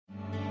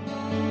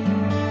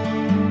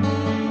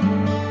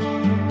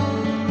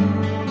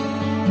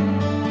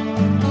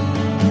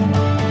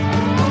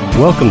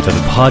Welcome to the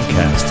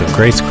podcast of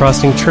Grace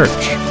Crossing Church,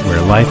 where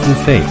life and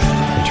faith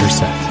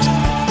intersect.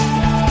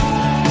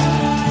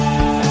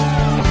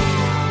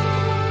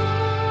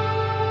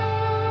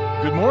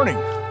 Good morning.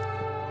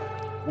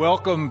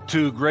 Welcome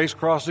to Grace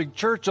Crossing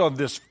Church on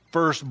this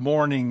first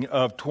morning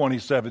of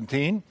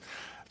 2017.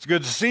 It's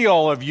good to see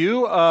all of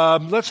you.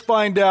 Let's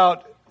find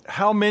out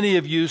how many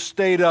of you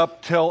stayed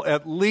up till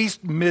at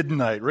least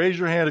midnight. Raise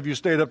your hand if you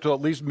stayed up till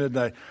at least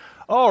midnight.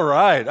 All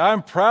right,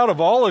 I'm proud of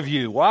all of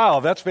you. Wow,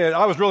 that's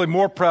fantastic. I was really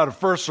more proud of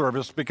first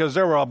service because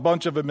there were a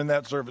bunch of them in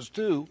that service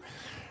too.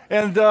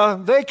 And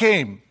they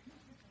came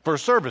for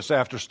service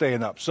after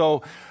staying up.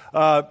 So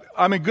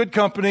I'm in good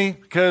company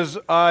because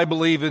I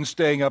believe in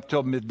staying up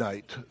till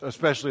midnight,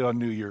 especially on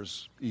New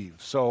Year's Eve.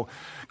 So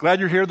glad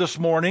you're here this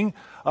morning.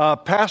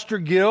 Pastor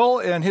Gill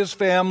and his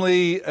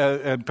family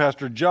and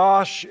Pastor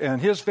Josh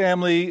and his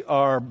family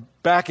are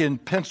back in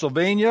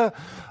Pennsylvania.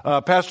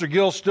 Pastor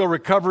Gill's still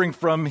recovering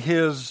from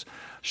his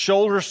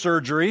shoulder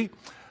surgery.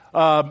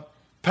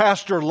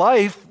 Pastor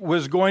Life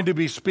was going to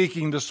be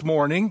speaking this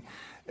morning,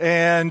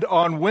 and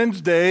on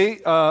Wednesday,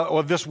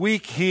 or this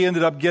week, he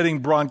ended up getting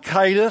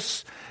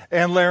bronchitis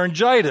and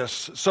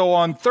laryngitis. So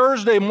on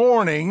Thursday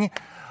morning,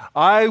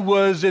 I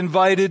was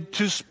invited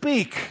to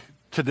speak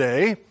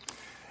today,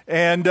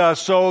 and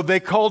so they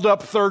called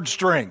up third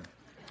string.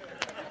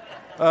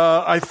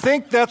 I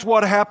think that's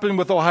what happened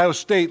with Ohio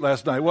State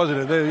last night,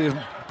 wasn't it?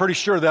 Pretty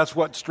sure that's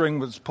what string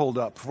was pulled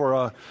up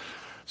for.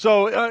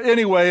 So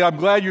anyway, I'm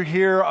glad you're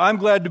here. I'm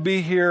glad to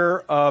be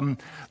here.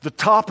 The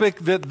topic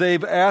that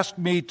they've asked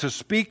me to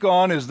speak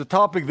on is the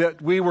topic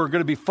that we were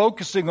going to be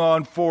focusing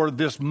on for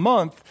this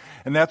month,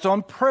 and that's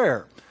on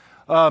prayer.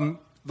 The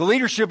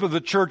leadership of the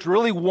church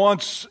really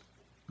wants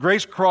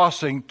Grace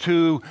Crossing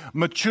to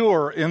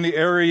mature in the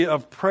area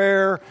of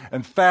prayer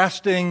and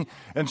fasting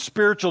and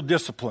spiritual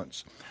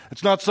disciplines.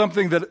 It's not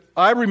something that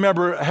I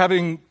remember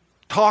having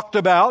talked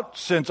about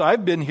since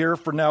I've been here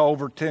for now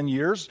over 10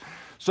 years.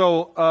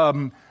 So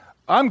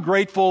I'm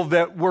grateful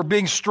that we're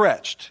being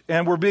stretched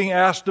and we're being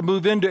asked to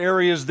move into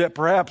areas that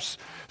perhaps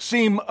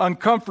seem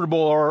uncomfortable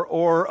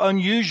or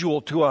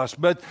unusual to us,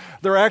 but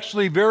they're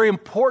actually very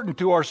important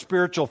to our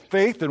spiritual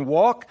faith and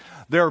walk.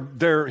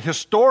 They're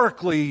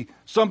historically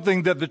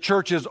something that the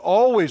church has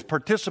always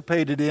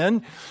participated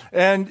in,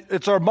 and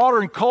it's our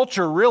modern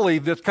culture really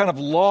that's kind of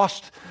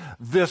lost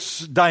this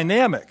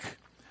dynamic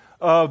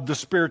of the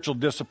spiritual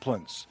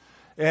disciplines.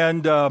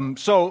 And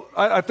so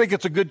I think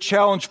it's a good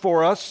challenge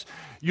for us.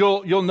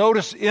 You'll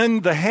notice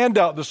in the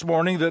handout this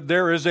morning that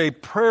there is a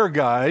prayer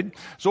guide.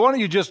 So why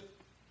don't you just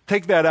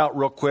take that out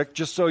real quick,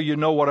 just so you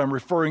know what I'm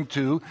referring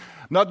to.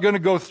 I'm not going to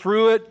go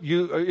through it.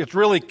 It's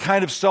really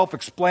kind of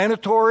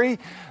self-explanatory,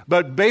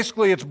 but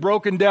basically it's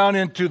broken down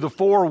into the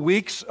 4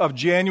 weeks of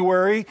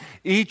January,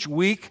 each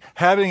week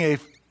having a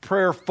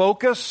prayer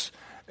focus,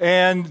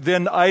 and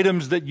then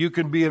items that you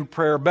can be in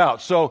prayer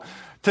about. So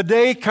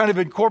today kind of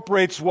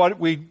incorporates what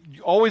we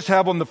always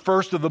have on the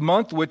first of the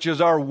month, which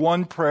is our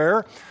one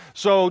prayer.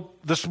 So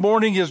this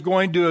morning is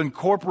going to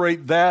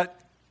incorporate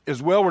that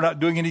as well. We're not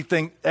doing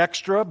anything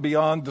extra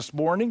beyond this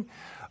morning,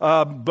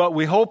 but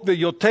we hope that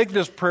you'll take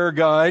this prayer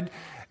guide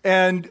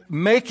and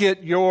make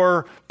it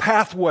your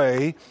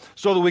pathway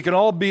so that we can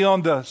all be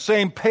on the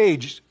same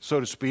page, so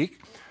to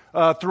speak,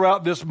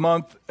 throughout this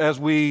month as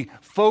we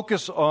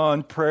focus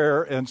on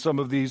prayer and some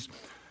of these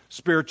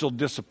spiritual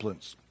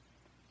disciplines.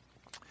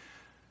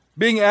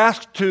 Being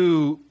asked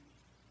to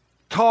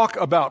talk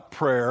about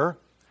prayer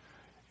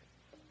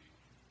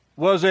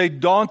was a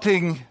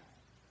daunting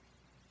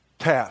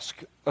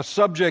task, a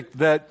subject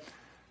that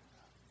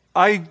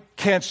I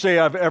can't say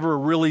I've ever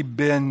really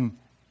been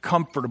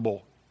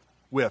comfortable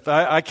with.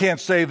 I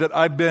can't say that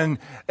I've been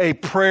a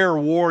prayer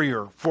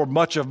warrior for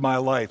much of my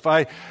life.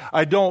 I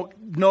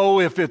don't know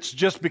if it's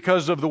just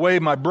because of the way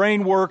my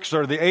brain works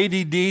or the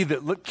ADD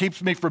that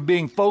keeps me from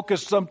being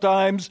focused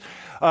sometimes,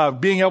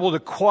 being able to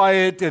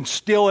quiet and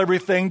still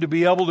everything to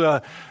be able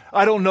to,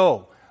 I don't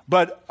know.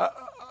 But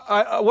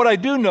what I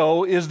do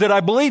know is that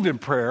I believe in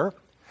prayer,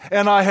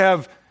 and I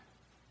have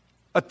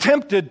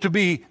attempted to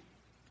be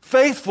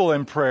faithful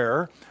in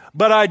prayer,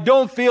 but I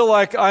don't feel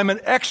like I'm an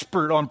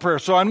expert on prayer.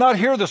 So I'm not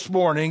here this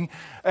morning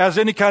as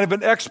any kind of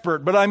an expert,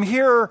 but I'm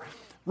here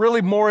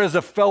really more as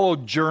a fellow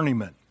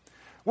journeyman.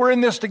 We're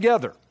in this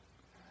together.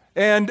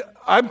 And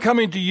I'm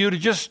coming to you to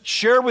just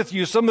share with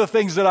you some of the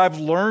things that I've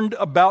learned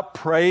about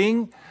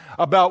praying,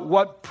 about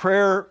what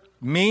prayer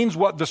means,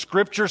 what the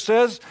Scripture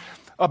says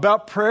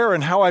about prayer,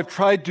 and how I've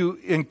tried to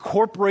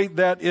incorporate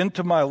that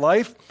into my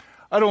life.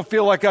 I don't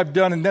feel like I've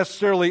done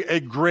necessarily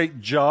a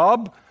great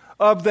job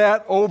of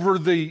that over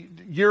the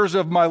years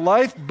of my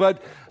life,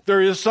 but there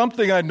is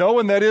something I know,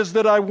 and that is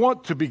that I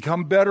want to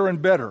become better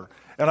and better,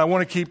 and I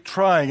want to keep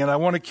trying, and I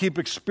want to keep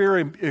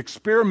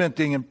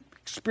experimenting and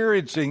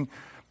experiencing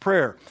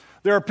prayer.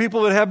 There are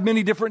people that have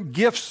many different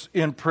gifts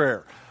in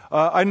prayer.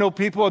 I know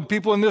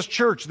people in this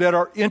church that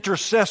are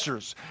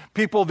intercessors,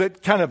 people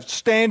that kind of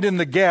stand in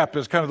the gap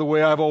is kind of the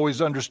way I've always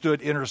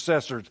understood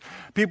intercessors,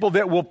 people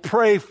that will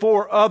pray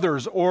for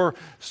others or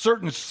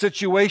certain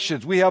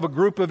situations. We have a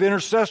group of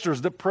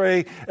intercessors that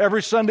pray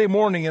every Sunday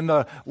morning in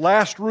the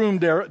last room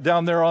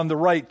down there on the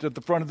right at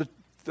the front of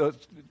the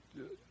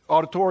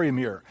auditorium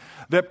here,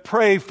 that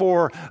pray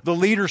for the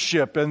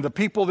leadership and the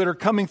people that are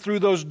coming through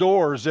those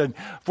doors and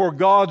for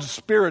God's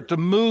Spirit to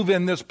move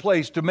in this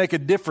place to make a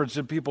difference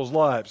in people's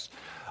lives.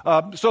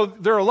 So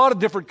there are a lot of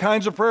different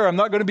kinds of prayer. I'm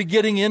not going to be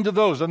getting into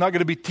those. I'm not going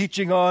to be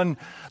teaching on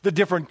the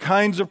different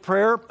kinds of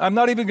prayer. I'm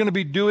not even going to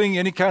be doing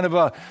any kind of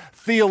a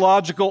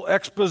theological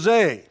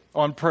expose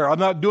on prayer. I'm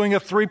not doing a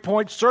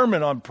 3-point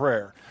sermon on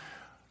prayer.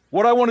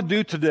 What I want to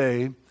do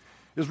today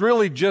is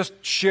really just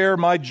share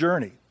my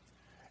journey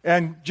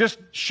and just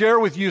share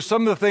with you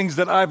some of the things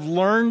that I've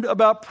learned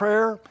about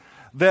prayer,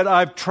 that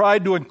I've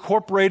tried to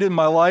incorporate in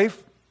my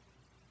life.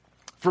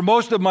 For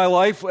most of my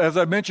life, as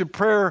I mentioned,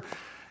 prayer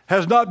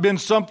has not been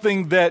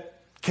something that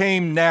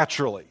came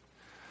naturally.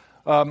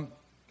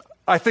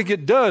 I think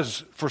it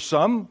does for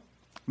some.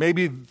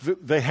 Maybe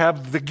they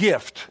have the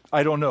gift.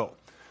 I don't know.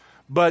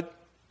 But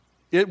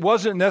it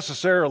wasn't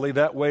necessarily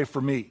that way for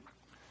me.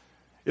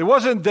 It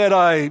wasn't that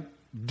I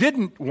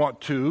didn't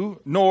want to,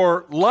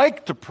 nor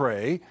like to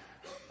pray.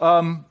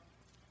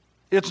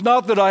 It's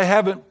not that I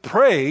haven't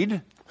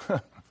prayed,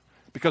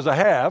 because I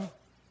have,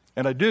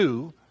 and I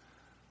do,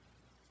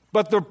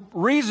 but the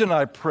reason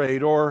I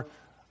prayed or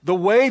the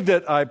way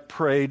that I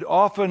prayed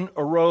often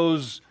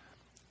arose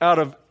out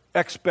of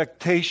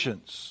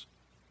expectations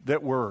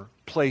that were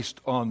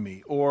placed on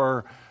me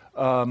or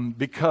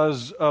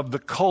because of the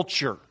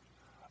culture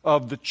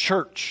of the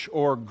church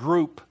or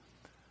group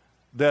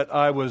that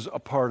I was a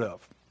part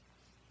of.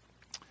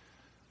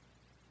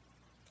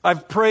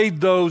 I've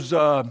prayed those,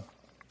 Tim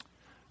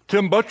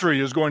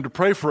Buttry is going to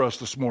pray for us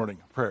this morning,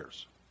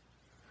 prayers.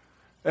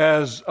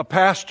 As a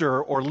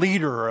pastor or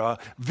leader,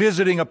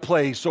 visiting a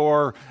place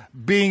or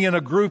being in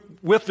a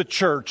group with the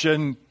church,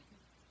 and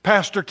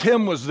Pastor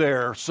Tim was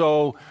there,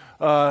 so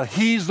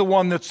he's the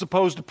one that's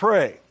supposed to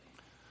pray.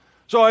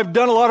 So I've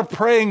done a lot of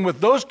praying with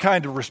those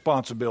kind of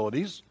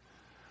responsibilities,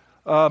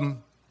 or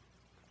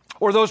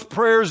those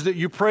prayers that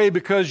you pray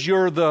because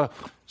you're the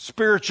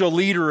spiritual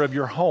leader of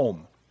your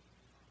home.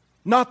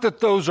 Not that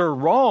those are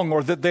wrong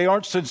or that they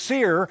aren't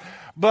sincere,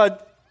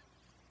 but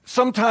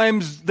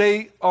sometimes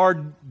they are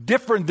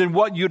different than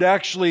what you'd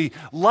actually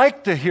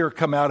like to hear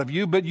come out of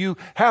you, but you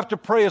have to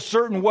pray a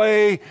certain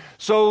way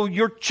so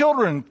your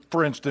children,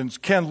 for instance,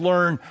 can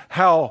learn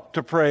how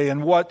to pray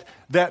and what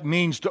that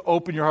means to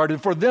open your heart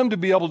and for them to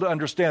be able to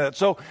understand it.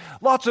 So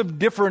lots of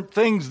different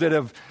things that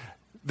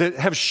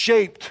have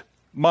shaped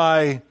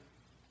my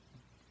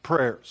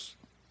prayers.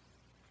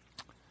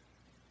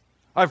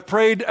 I've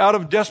prayed out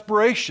of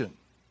desperation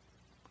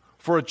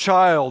for a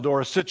child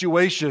or a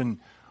situation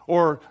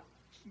or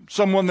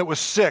someone that was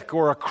sick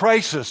or a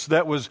crisis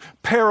that was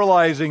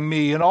paralyzing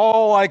me, and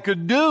all I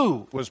could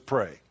do was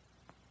pray.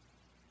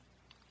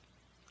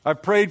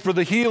 I've prayed for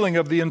the healing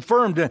of the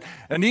infirmed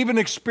and even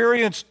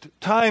experienced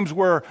times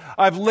where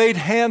I've laid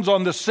hands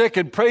on the sick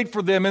and prayed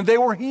for them and they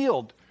were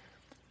healed.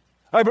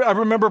 I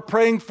remember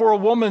praying for a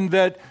woman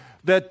that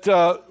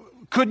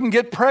couldn't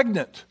get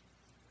pregnant.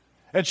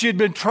 And she had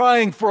been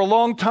trying for a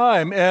long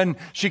time, and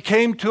she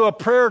came to a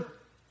prayer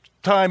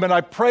time, and I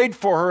prayed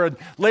for her and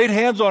laid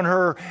hands on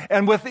her,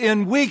 and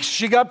within weeks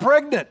she got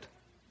pregnant.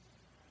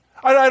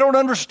 I don't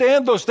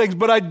understand those things,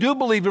 but I do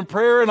believe in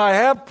prayer, and I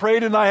have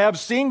prayed, and I have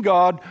seen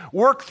God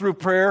work through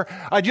prayer.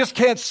 I just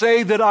can't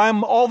say that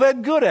I'm all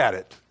that good at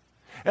it.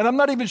 And I'm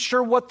not even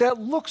sure what that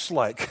looks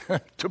like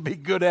to be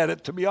good at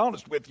it, to be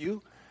honest with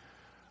you.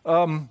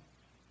 For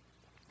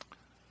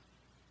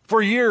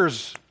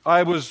years,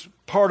 I was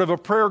part of a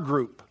prayer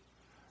group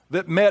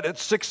that met at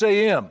 6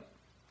 a.m.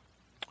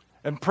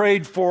 and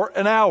prayed for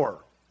an hour.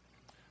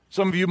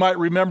 Some of you might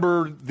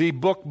remember the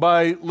book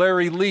by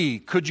Larry Lee,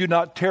 Could You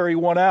Not Tarry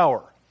 1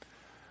 Hour?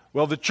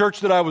 Well, the church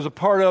that I was a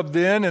part of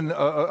then and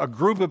a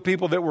group of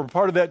people that were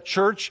part of that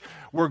church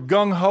were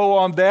gung-ho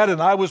on that,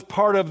 and I was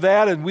part of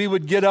that, and we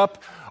would get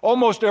up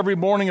almost every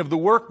morning of the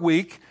work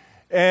week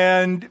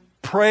and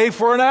pray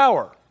for an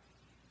hour.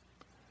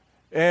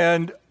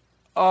 And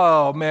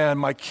oh man,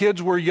 my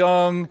kids were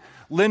young.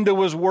 Linda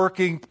was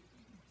working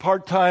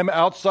part-time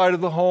outside of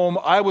the home.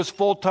 I was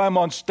full-time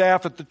on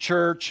staff at the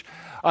church.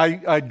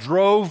 I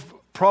drove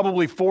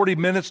probably 40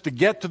 minutes to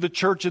get to the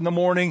church in the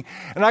morning.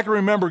 And I can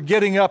remember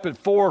getting up at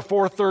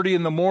 4:30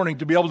 in the morning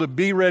to be able to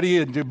be ready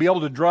and to be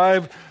able to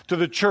drive to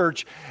the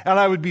church. And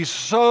I would be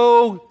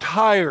so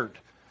tired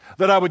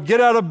that I would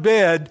get out of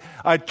bed,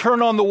 I'd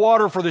turn on the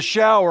water for the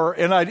shower,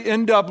 and I'd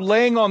end up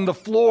laying on the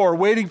floor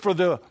waiting for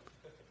the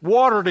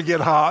water to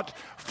get hot,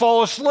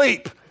 fall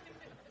asleep,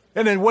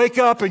 and then wake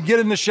up and get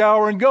in the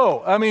shower and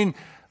go. I mean,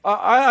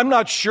 I'm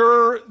not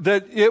sure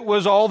that it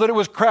was all that it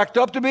was cracked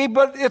up to be,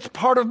 but it's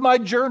part of my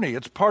journey.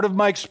 It's part of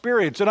my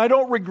experience, and I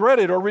don't regret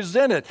it or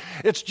resent it.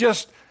 It's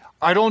just,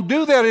 I don't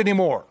do that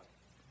anymore.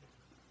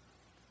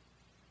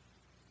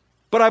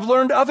 But I've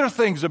learned other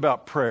things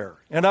about prayer,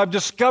 and I've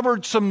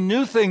discovered some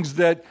new things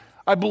that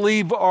I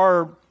believe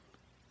are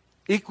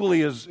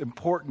equally as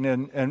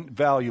important and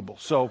valuable.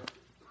 So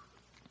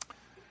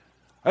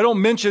I don't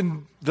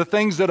mention the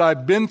things that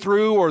I've been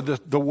through or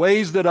the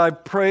ways that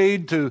I've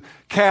prayed to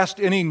cast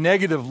any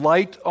negative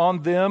light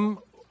on them,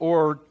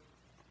 or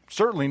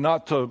certainly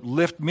not to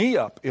lift me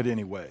up in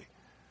any way.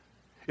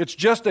 It's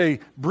just a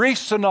brief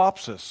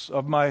synopsis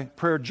of my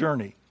prayer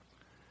journey.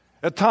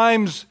 At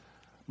times,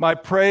 my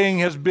praying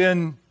has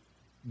been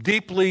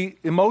deeply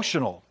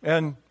emotional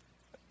and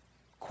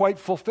quite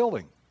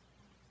fulfilling.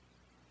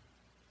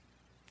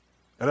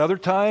 At other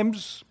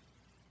times,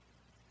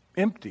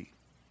 empty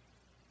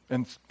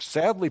and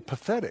sadly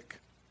pathetic.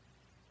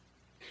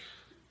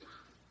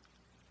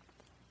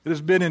 It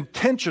has been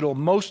intentional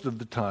most of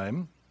the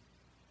time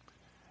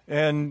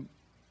and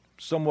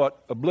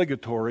somewhat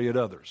obligatory at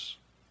others.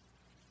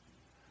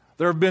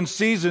 There have been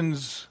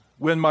seasons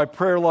when my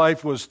prayer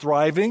life was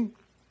thriving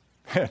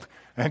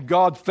and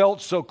God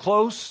felt so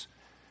close,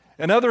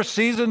 and other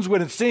seasons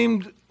when it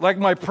seemed like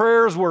my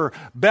prayers were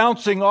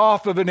bouncing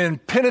off of an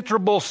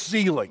impenetrable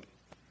ceiling.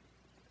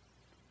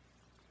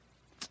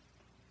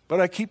 But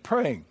I keep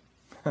praying.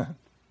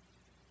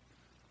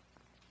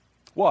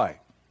 Why?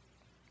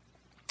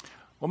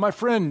 Well, my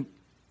friend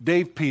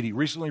Dave Peaty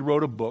recently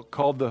wrote a book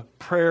called The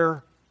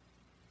Prayer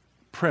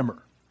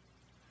Primer.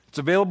 It's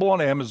available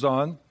on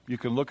Amazon. You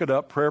can look it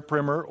up, Prayer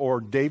Primer,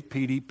 or Dave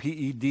Peaty,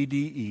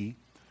 P-E-D-D-E.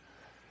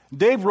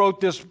 Dave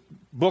wrote this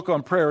book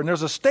on prayer, and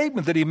there's a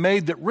statement that he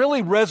made that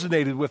really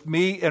resonated with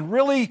me and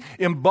really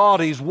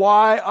embodies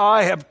why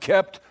I have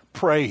kept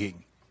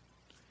praying.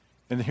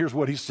 And here's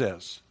what he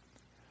says.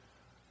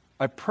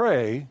 I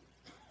pray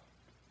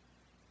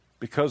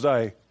because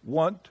I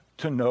want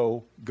to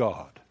know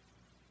God.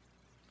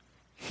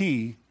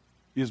 He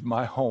is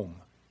my home.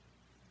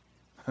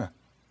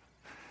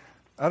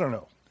 I don't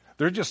know.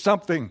 There's just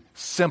something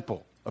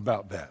simple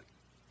about that.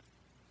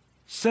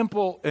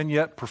 Simple and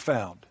yet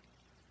profound.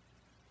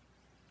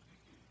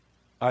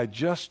 I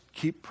just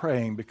keep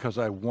praying because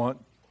I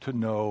want to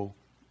know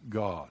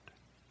God.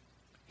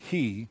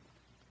 He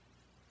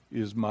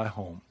is my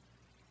home.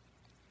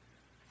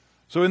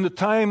 So in the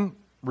time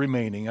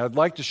remaining, I'd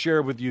like to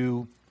share with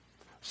you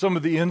some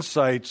of the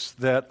insights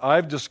that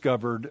I've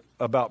discovered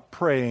about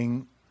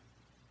praying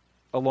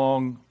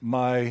along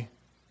my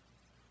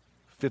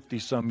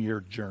 50-some year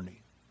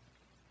journey.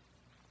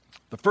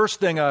 The first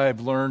thing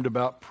I've learned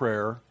about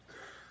prayer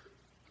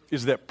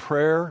is that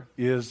prayer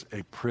is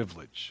a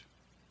privilege.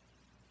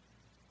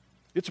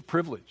 It's a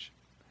privilege.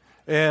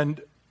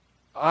 And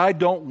I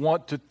don't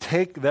want to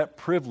take that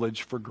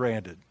privilege for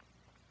granted.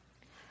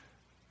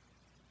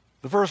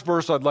 The first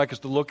verse I'd like us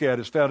to look at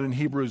is found in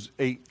Hebrews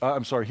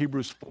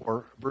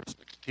 4, verse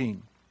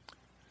 16.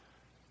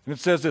 And it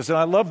says this, and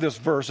I love this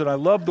verse, and I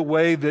love the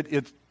way that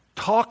it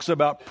talks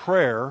about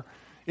prayer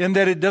in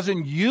that it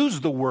doesn't use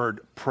the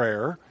word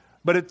prayer,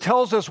 but it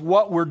tells us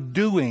what we're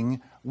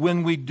doing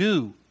when we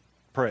do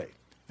pray.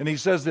 And he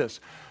says this,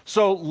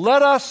 so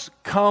let us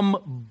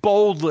come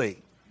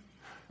boldly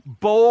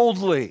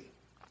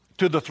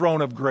to the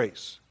throne of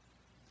grace.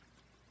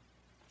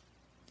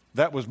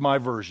 That was my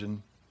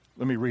version.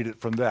 Let me read it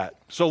from that.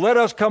 So let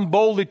us come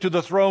boldly to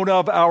the throne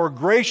of our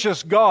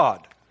gracious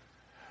God.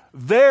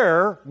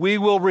 There we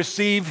will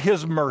receive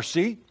his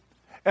mercy,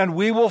 and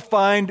we will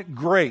find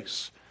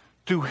grace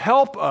to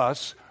help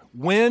us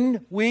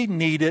when we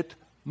need it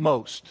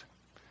most.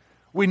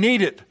 We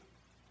need it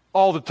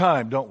all the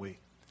time, don't we?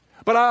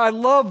 But I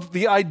love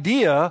the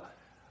idea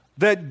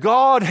that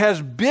God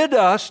has bid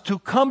us to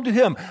come to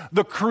him,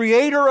 the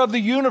creator of the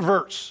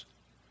universe.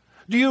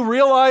 Do you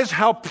realize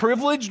how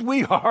privileged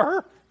we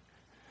are?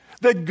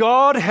 That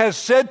God has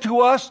said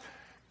to us,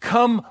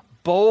 come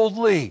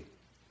boldly.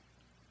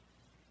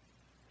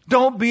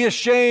 Don't be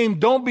ashamed.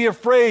 Don't be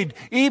afraid.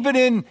 Even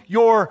in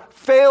your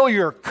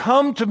failure,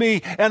 come to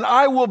me and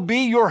I will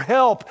be your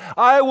help.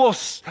 I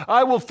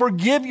will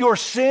forgive your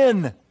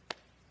sin.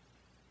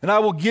 And I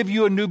will give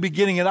you a new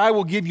beginning, and I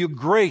will give you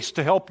grace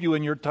to help you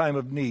in your time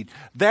of need.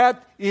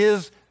 That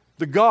is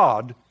the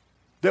God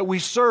that we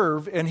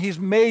serve, and he's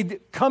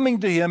made coming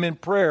to him in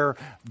prayer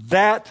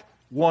that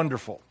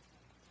wonderful.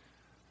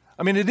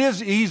 I mean, it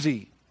is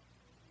easy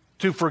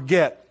to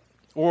forget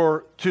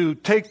or to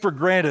take for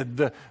granted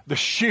the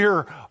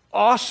sheer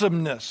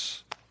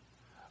awesomeness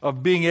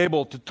of being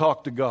able to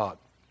talk to God.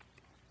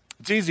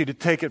 It's easy to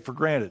take it for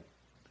granted.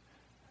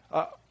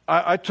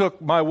 I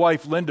took my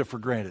wife, Linda, for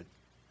granted.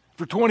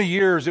 For 20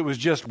 years, it was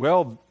just,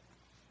 well,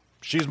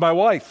 she's my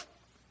wife.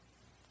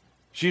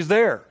 She's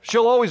there.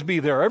 She'll always be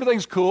there.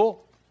 Everything's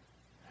cool.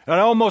 And I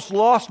almost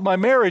lost my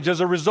marriage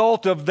as a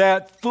result of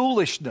that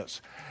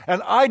foolishness.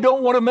 And I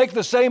don't want to make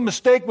the same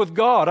mistake with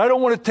God. I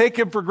don't want to take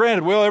him for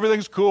granted. Well,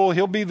 everything's cool.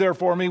 He'll be there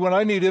for me when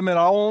I need him, and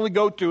I'll only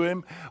go to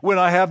him when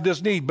I have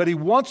this need. But he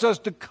wants us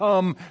to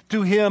come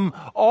to him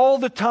all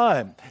the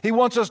time. He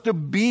wants us to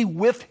be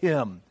with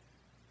him.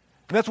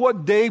 And that's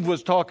what Dave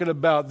was talking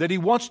about, that he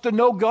wants to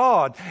know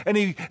God, and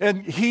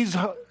he's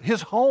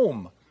his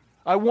home.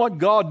 I want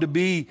God to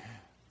be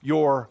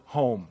your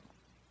home.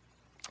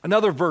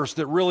 Another verse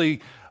that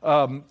really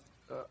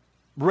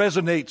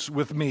resonates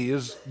with me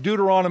is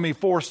Deuteronomy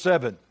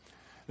 4:7.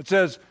 It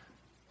says,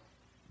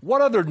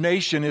 "What other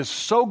nation is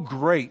so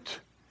great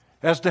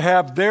as to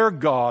have their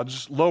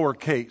gods,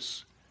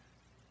 lowercase,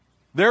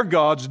 their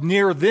gods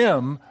near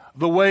them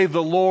the way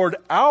the Lord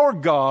our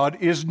God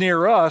is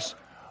near us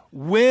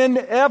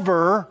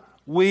whenever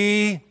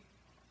we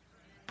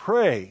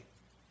pray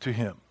to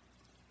Him?"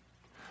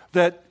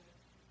 That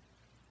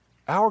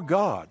our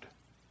God,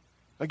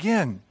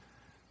 again,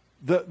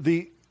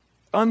 the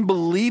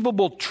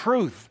unbelievable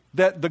truth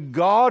that the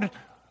God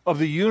of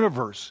the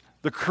universe,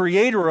 the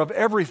creator of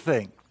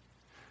everything,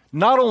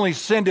 not only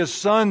sent His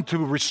Son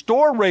to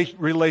restore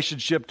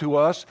relationship to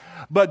us,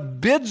 but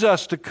bids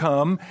us to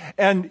come.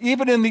 And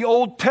even in the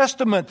Old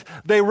Testament,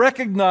 they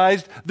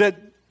recognized that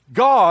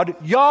God,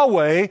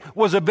 Yahweh,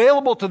 was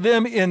available to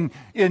them in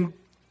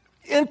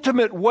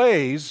intimate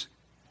ways,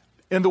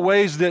 in the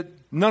ways that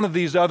none of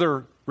these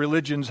other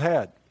religions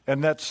had.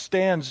 And that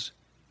stands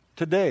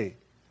today.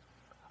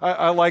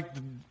 I like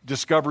the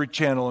Discovery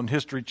Channel and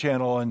History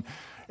Channel, and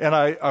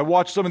I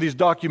watched some of these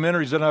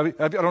documentaries, and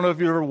I don't know if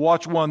you ever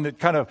watched one that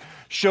kind of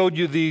showed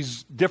you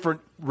these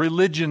different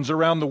religions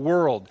around the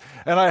world.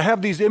 And I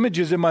have these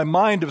images in my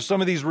mind of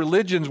some of these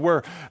religions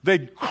where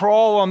they'd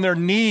crawl on their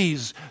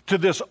knees to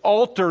this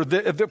altar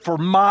for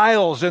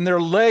miles, and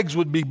their legs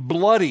would be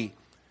bloody.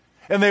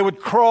 And they would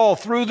crawl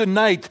through the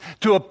night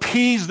to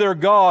appease their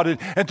God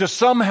and to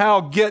somehow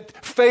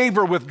get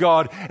favor with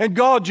God. And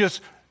God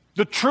just,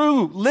 the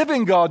true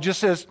living God, just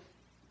says,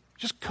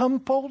 just come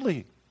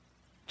boldly.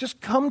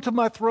 Just come to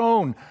my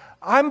throne.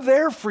 I'm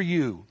there for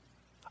you.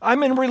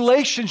 I'm in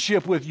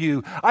relationship with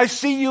you. I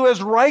see you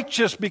as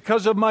righteous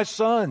because of my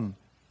Son.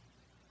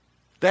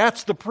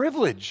 That's the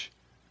privilege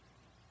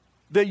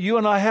that you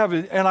and I have.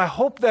 And I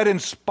hope that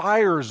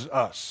inspires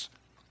us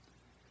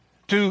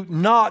to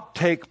not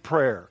take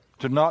prayer,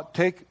 to not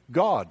take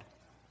God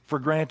for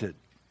granted,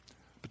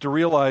 but to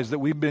realize that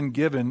we've been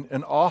given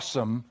an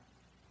awesome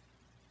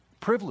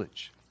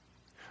privilege.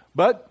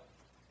 But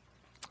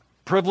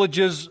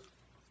privileges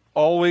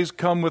always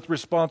come with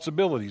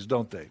responsibilities,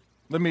 don't they?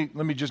 Let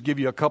me just give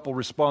you a couple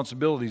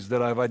responsibilities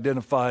that I've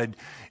identified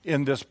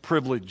in this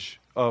privilege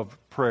of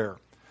prayer.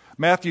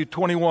 Matthew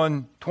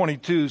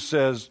 21:22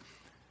 says,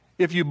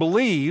 "If you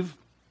believe,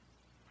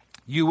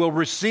 you will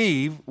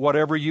receive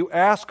whatever you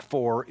ask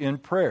for in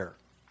prayer."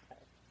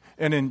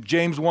 And in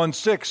James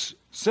 1:6,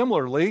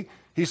 similarly,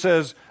 he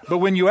says, "But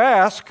when you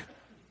ask,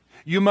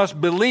 you must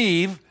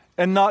believe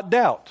and not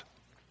doubt."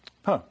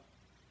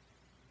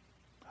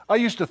 I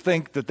used to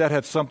think that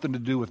had something to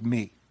do with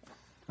me.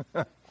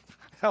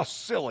 How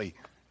silly.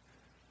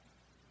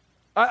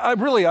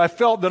 I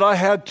felt that I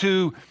had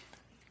to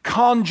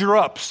conjure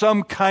up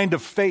some kind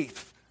of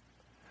faith.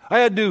 I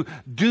had to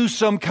do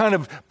some kind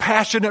of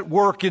passionate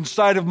work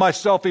inside of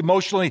myself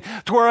emotionally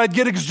to where I'd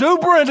get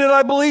exuberant and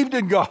I believed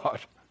in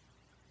God.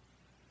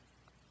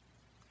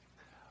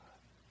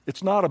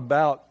 It's not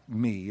about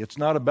me. It's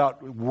not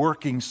about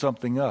working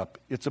something up.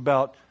 It's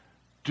about,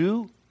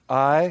 do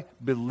I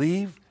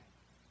believe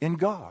in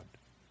God?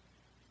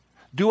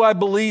 Do I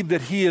believe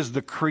that He is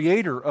the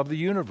creator of the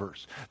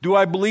universe? Do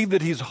I believe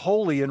that He's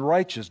holy and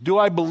righteous? Do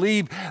I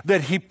believe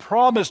that He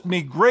promised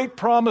me great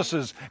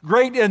promises,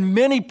 great and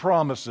many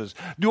promises?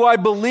 Do I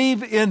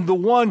believe in the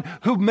one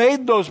who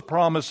made those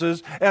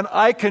promises and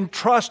I can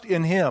trust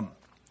in Him?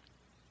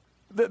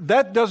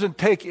 That doesn't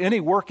take any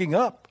working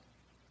up.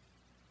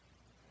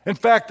 In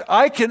fact,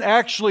 I can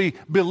actually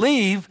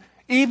believe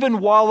even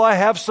while I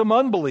have some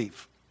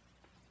unbelief.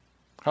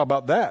 How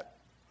about that?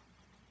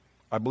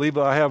 I believe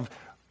I have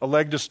a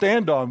leg to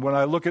stand on when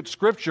I look at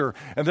Scripture.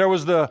 And there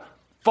was the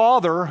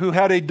father who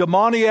had a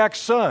demoniac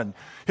son.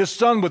 His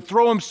son would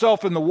throw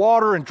himself in the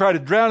water and try to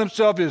drown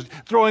himself,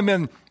 throw him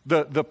in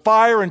the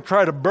fire and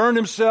try to burn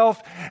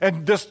himself.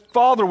 And this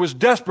father was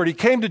desperate. He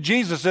came to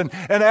Jesus and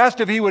asked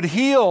if He would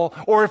heal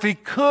or if He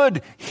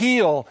could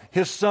heal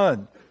his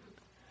son.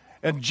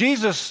 And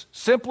Jesus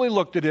simply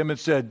looked at him and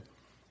said,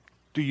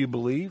 "Do you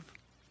believe?"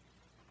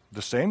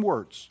 The same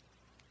words.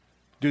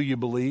 "Do you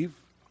believe?"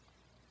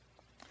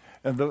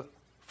 And the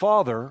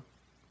father,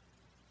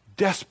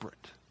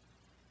 desperate,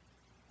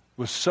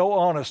 was so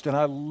honest, and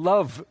I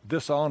love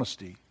this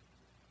honesty.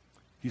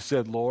 He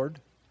said, "Lord,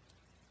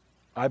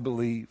 I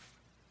believe,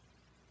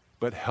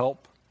 but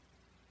help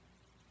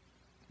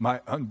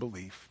my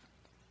unbelief."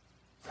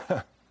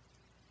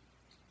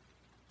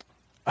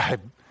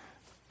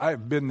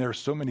 I've been there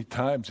so many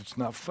times, it's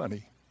not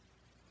funny,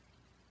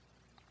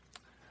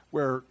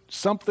 where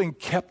something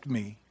kept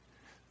me,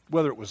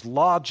 whether it was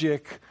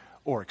logic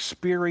or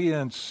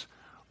experience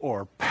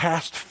or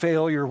past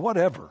failure,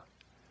 whatever,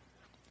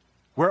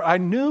 where I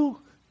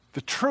knew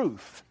the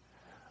truth,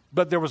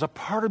 but there was a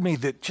part of me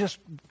that just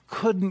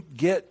couldn't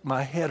get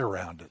my head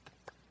around it.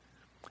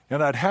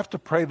 And I'd have to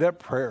pray that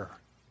prayer.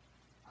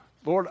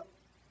 Lord,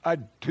 I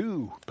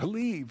do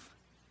believe,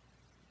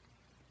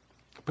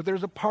 but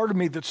there's a part of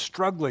me that's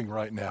struggling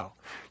right now.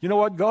 You know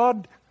what?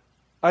 God,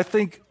 I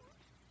think,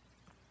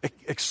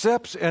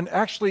 accepts and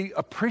actually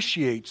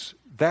appreciates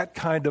that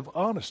kind of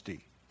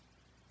honesty.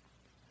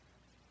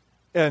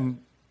 And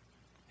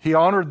he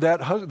honored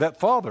that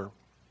father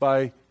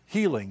by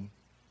healing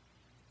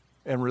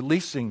and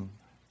releasing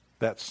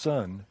that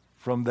son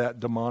from that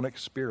demonic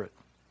spirit.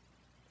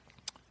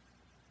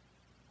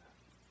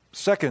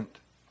 Second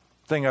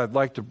thing I'd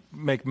like to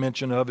make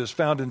mention of is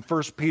found in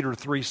 1 Peter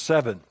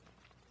 3:7.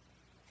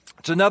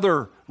 It's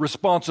another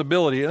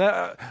responsibility. And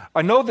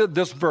I know that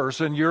this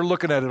verse, and you're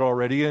looking at it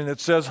already, and it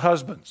says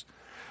husbands.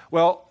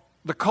 Well,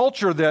 the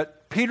culture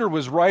that Peter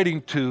was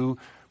writing to,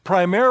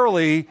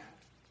 primarily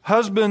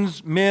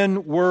husbands,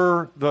 men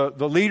were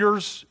the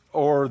leaders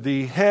or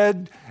the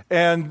head,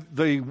 and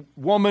the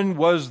woman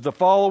was the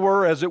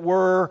follower, as it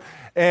were.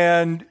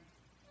 And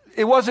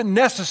it wasn't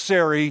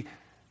necessary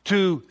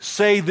to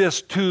say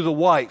this to the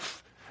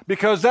wife,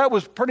 because that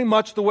was pretty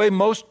much the way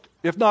most,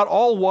 if not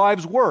all,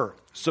 wives were.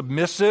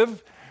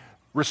 Submissive,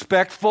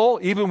 respectful,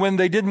 even when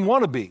they didn't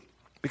want to be.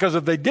 Because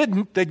if they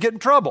didn't, they'd get in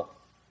trouble.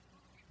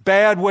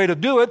 Bad way to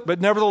do it,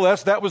 but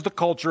nevertheless, that was the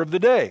culture of the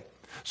day.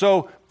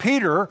 So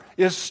Peter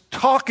is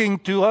talking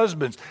to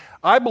husbands.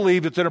 I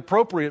believe it's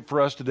inappropriate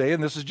for us today,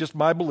 and this is just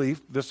my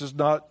belief. This is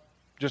not,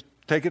 just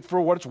take it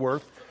for what it's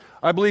worth.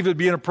 I believe it would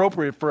be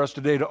inappropriate for us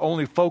today to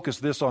only focus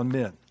this on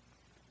men.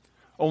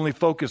 Only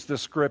focus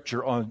this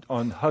scripture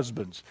on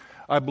husbands.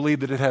 I believe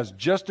that it has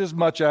just as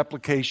much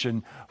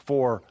application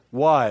for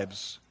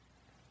wives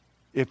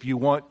if you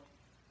want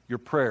your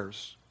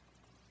prayers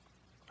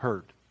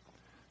heard.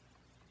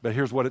 But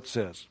here's what it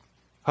says.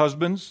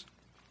 Husbands,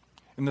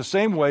 in the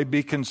same way,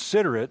 be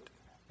considerate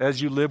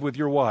as you live with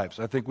your wives.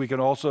 I think we can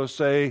also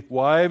say,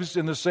 wives,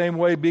 in the same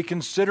way, be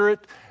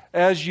considerate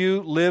as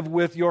you live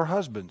with your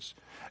husbands.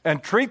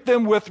 And treat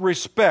them with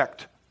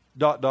respect, ...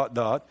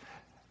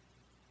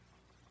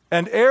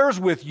 and heirs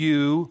with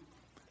you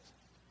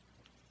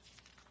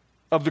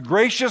of the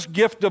gracious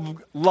gift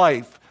of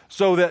life,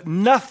 so that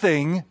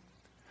nothing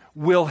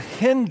will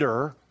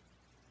hinder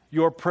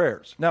your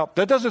prayers. Now,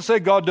 that doesn't say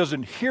God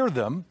doesn't hear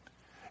them.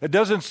 It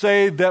doesn't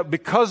say that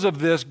because of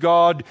this,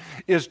 God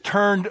is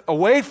turned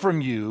away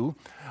from you.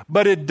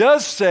 But it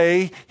does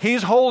say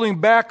He's holding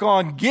back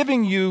on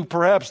giving you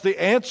perhaps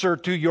the answer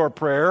to your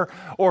prayer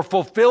or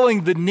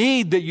fulfilling the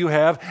need that you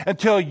have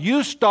until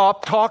you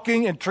stop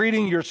talking and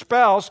treating your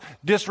spouse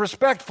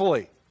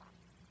disrespectfully.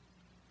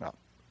 Now,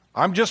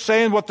 I'm just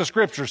saying what the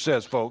Scripture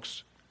says,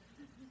 folks.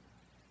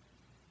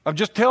 I'm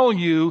just telling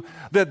you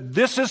that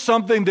this is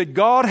something that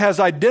God has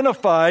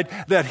identified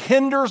that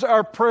hinders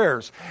our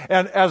prayers.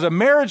 And as a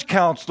marriage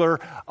counselor,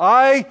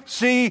 I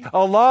see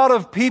a lot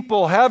of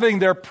people having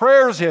their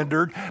prayers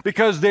hindered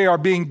because they are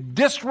being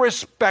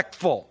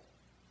disrespectful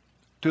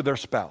to their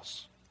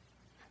spouse.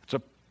 It's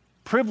a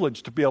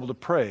privilege to be able to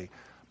pray,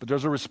 but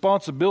there's a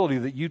responsibility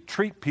that you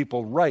treat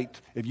people right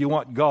if you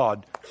want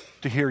God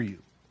to hear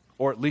you,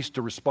 or at least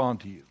to respond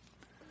to you.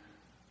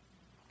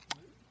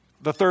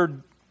 The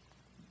third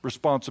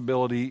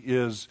responsibility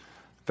is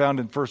found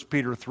in 1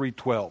 Peter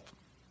 3:12.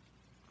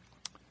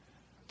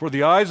 For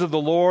the eyes of the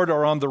Lord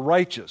are on the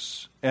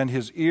righteous, and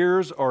His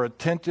ears are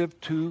attentive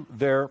to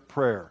their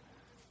prayer.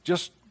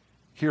 Just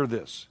hear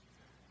this.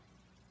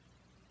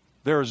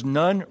 There is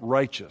none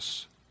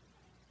righteous,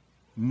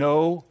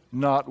 no,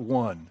 not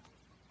one,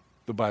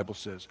 the Bible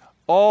says.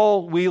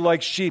 All we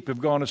like sheep have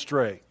gone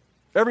astray.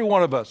 Every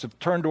one of us have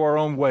turned to our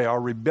own way,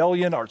 our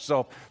rebellion, our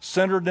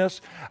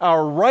self-centeredness.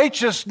 Our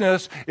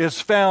righteousness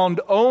is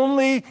found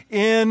only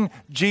in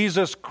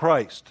Jesus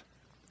Christ.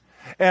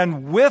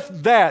 And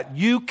with that,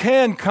 you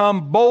can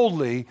come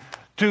boldly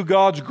to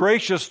God's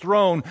gracious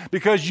throne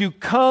because you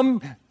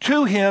come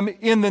to Him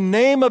in the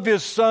name of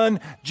His Son,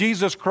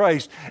 Jesus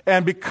Christ.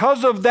 And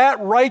because of that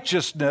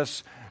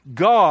righteousness,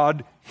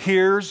 God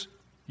hears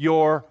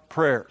your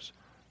prayers.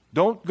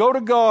 Don't go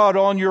to God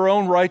on your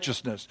own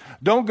righteousness.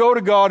 Don't go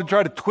to God and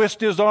try to twist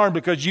His arm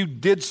because you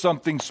did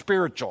something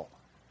spiritual.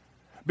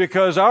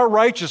 Because our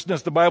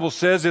righteousness, the Bible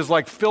says, is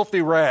like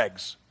filthy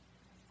rags.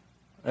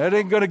 That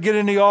ain't going to get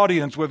any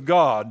audience with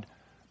God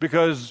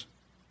because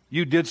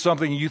you did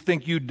something you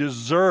think you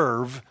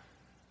deserve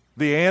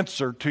the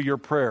answer to your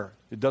prayer.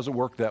 It doesn't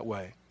work that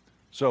way.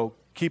 So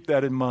keep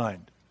that in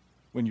mind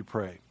when you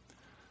pray.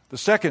 The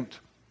second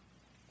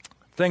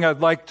thing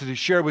I'd like to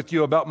share with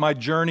you about my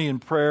journey in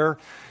prayer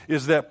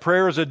is that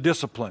prayer is a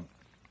discipline.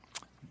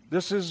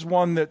 This is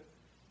one that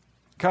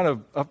kind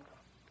of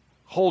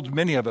holds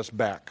many of us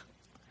back.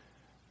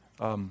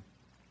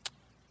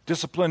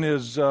 Discipline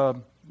is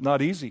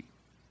not easy.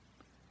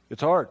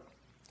 It's hard.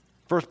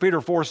 1 Peter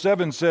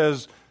 4:7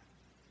 says,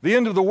 the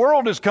end of the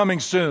world is coming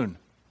soon.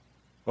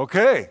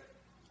 Okay.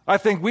 I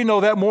think we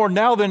know that more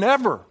now than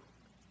ever.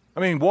 I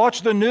mean,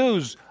 watch the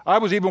news. I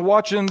was even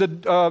watching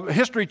the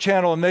History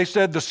Channel, and they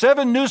said the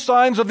 7 new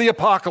signs of the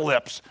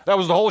apocalypse. That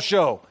was the whole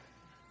show.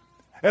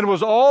 And it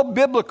was all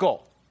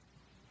biblical.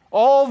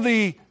 All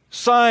the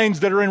signs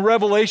that are in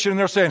Revelation, and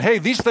they're saying, hey,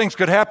 these things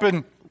could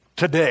happen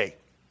today.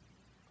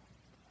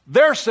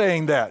 They're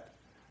saying that.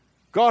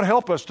 God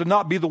help us to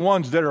not be the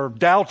ones that are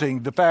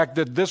doubting the fact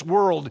that this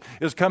world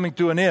is coming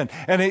to an end.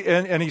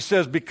 And he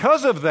says,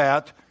 because of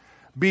that,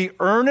 be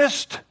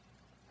earnest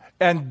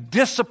and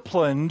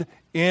disciplined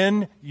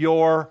in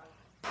your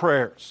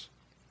prayers.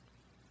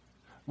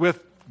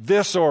 With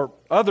this or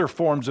other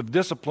forms of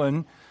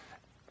discipline,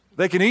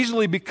 they can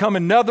easily become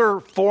another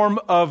form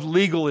of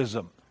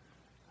legalism.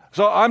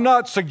 So I'm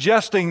not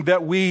suggesting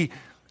that we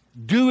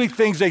do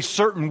things a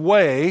certain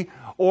way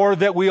or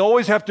that we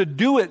always have to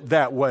do it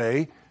that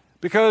way,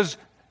 because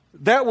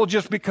that will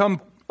just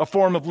become a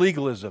form of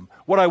legalism.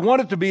 What I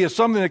want it to be is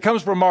something that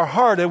comes from our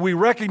heart, and we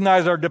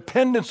recognize our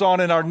dependence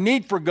on and our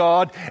need for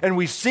God, and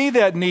we see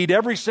that need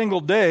every single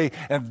day,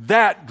 and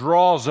that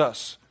draws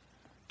us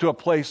to a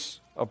place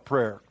of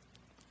prayer.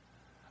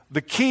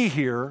 The key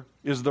here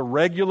is the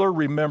regular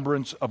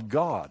remembrance of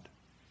God.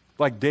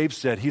 Like Dave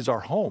said, He's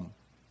our home.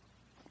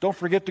 Don't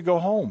forget to go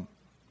home.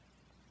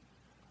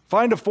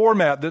 Find a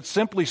format that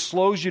simply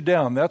slows you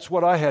down. That's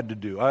what I had to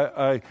do.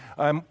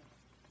 I'm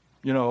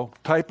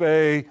type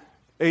A,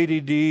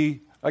 ADD.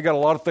 I got a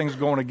lot of things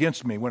going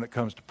against me when it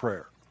comes to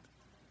prayer.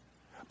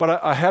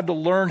 But I had to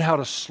learn how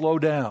to slow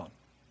down.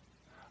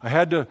 I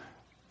had to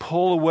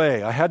pull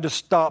away. I had to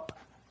stop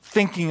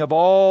thinking of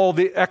all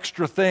the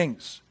extra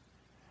things.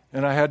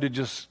 And I had to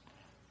just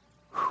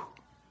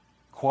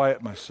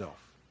quiet myself.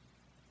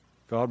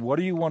 God, what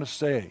do you want to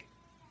say?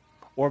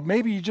 Or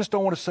maybe you just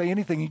don't want to say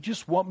anything. You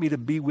just want me to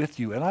be with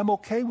you, and I'm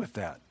okay with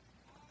that.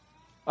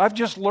 I've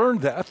just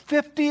learned that. I'm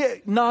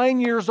 59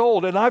 years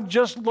old, and I've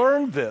just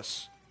learned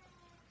this.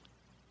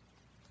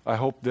 I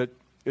hope that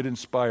it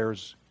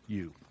inspires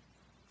you.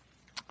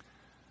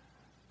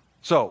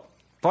 So,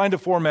 find a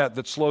format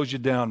that slows you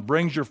down,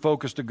 brings your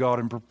focus to God,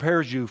 and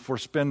prepares you for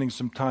spending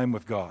some time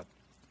with God.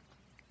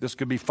 This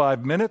could be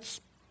 5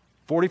 minutes,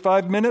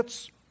 45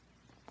 minutes,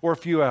 or a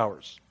few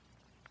hours.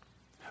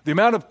 The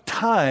amount of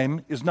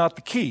time is not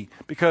the key,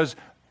 because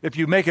if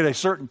you make it a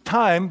certain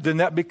time, then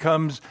that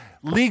becomes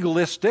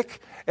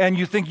legalistic, and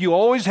you think you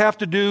always have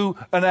to do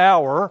an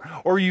hour,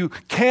 or you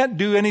can't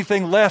do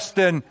anything less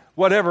than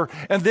whatever,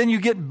 and then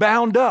you get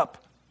bound up.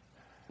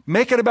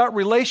 Make it about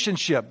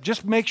relationship.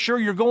 Just make sure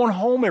you're going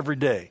home every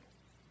day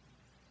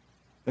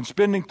and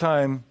spending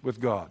time with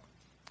God.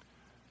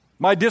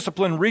 My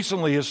discipline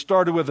recently has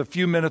started with a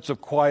few minutes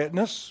of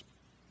quietness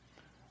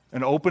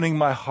and opening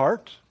my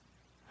heart.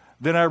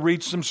 Then I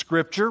read some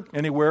scripture,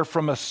 anywhere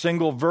from a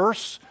single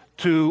verse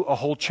to a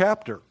whole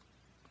chapter,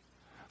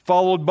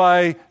 followed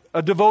by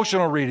a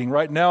devotional reading.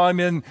 Right now I'm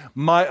in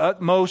My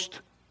Utmost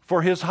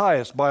for His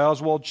Highest by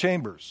Oswald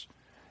Chambers.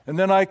 And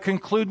then I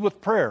conclude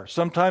with prayer.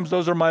 Sometimes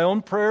those are my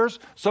own prayers.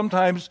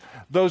 Sometimes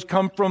those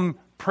come from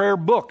prayer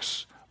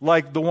books,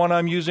 like the one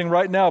I'm using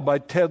right now by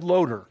Ted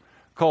Loder,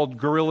 called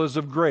Guerrillas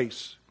of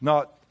Grace.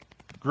 Not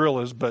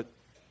gorillas, but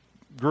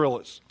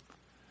guerrillas.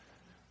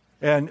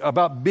 And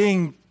about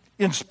being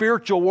in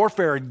spiritual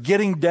warfare and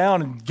getting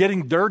down and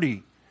getting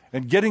dirty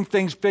and getting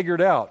things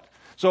figured out.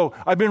 So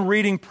I've been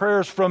reading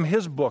prayers from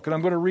his book, and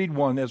I'm going to read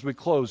one as we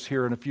close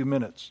here in a few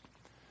minutes.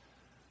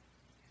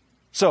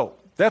 So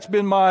that's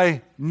been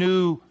my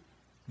new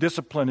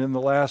discipline in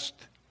the last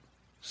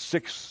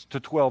 6 to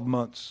 12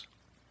 months.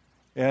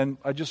 And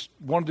I just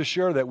wanted to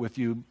share that with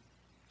you,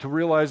 to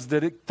realize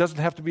that it doesn't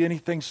have to be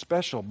anything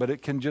special, but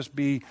it can just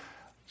be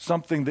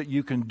something that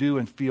you can do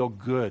and feel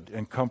good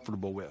and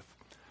comfortable with.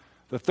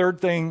 The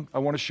third thing I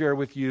want to share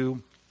with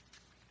you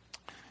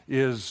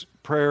is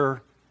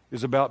prayer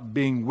is about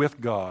being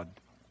with God,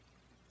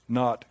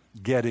 not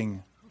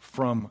getting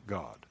from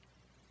God.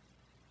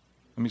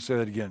 Let me say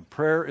that again.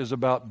 Prayer is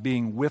about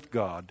being with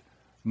God,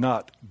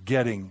 not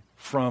getting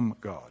from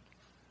God.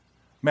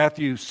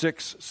 Matthew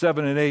 6,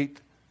 7, and 8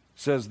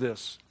 says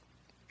this.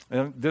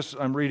 And this,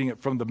 I'm reading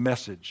it from the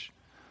Message.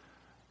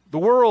 The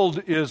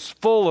world is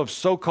full of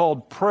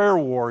so-called prayer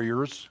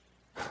warriors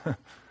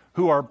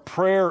who are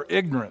prayer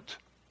ignorant.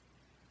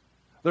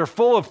 They're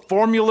full of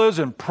formulas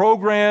and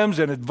programs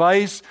and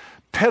advice,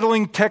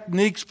 peddling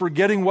techniques for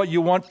getting what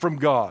you want from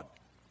God.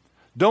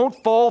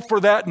 Don't fall for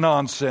that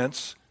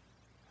nonsense.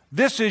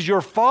 This is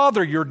your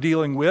Father you're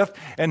dealing with,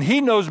 and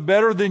He knows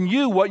better than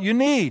you what you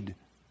need.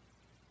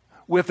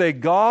 With a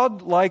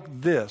God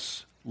like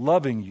this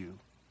loving you,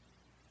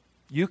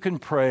 you can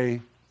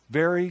pray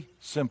very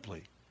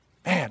simply.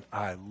 Man,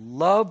 I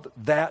love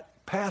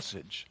that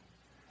passage.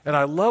 And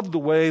I love the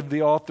way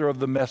the author of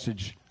the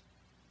Message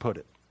put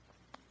it.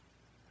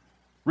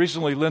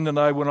 Recently, Linda and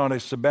I went on a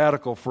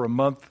sabbatical for a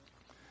month,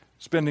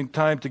 spending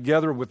time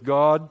together with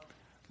God,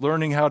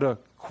 learning how to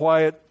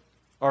quiet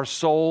our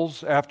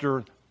souls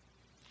after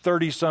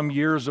 30-some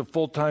years of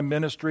full-time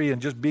ministry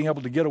and just being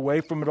able to get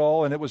away from it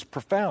all, and it was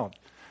profound.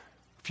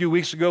 A few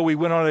weeks ago, we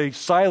went on a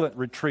silent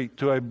retreat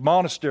to a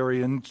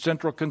monastery in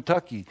central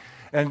Kentucky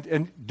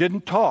and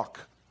didn't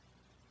talk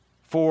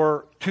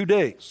for 2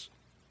 days.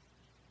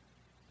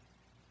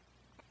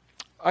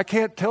 I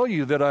can't tell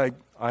you that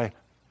I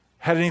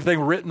had anything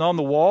written on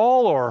the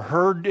wall or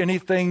heard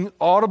anything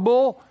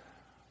audible,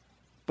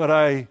 but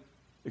I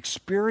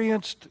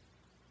experienced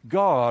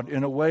God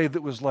in a way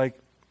that was like,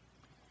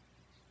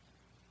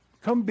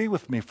 come be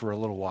with me for a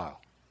little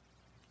while.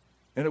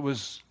 And it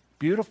was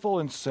beautiful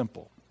and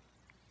simple.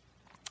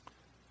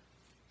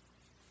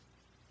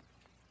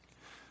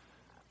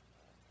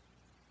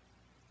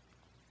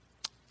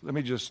 Let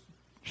me just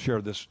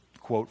share this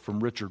quote from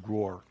Richard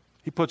Rohr.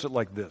 He puts it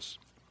like this: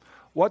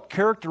 what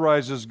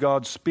characterizes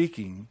God's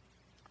speaking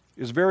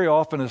is very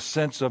often a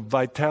sense of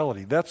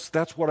vitality.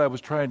 That's what I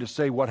was trying to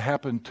say, what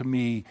happened to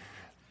me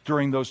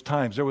during those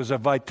times. There was a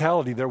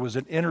vitality, there was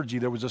an energy,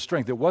 there was a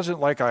strength. It wasn't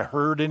like I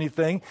heard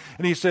anything.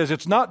 And he says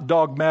it's not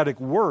dogmatic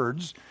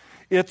words,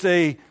 it's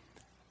a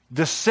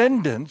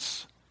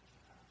descendance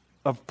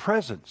of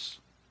presence.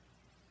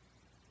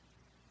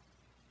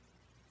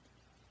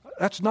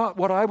 That's not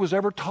what I was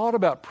ever taught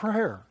about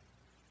prayer.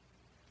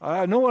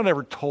 No one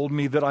ever told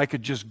me that I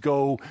could just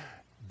go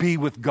be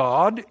with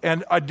God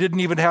and I didn't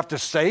even have to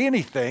say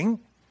anything,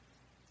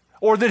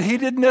 or that He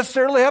didn't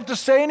necessarily have to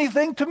say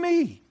anything to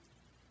me.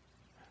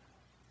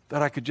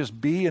 That I could just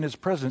be in His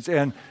presence.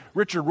 And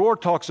Richard Rohr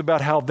talks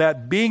about how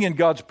that being in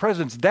God's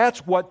presence,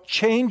 that's what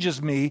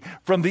changes me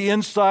from the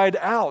inside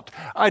out.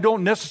 I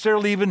don't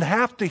necessarily even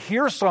have to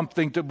hear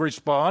something to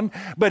respond,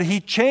 but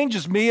He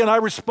changes me and I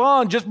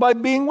respond just by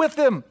being with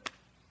Him.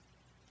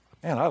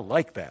 Man, I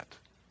like that.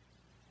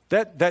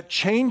 That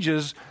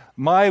changes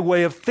my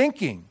way of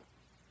thinking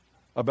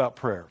about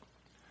prayer.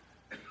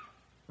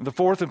 And the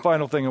fourth and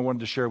final thing I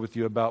wanted to share with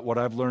you about what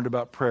I've learned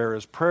about prayer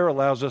is prayer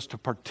allows us to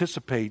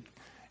participate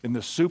in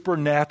the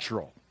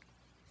supernatural,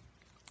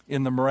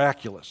 in the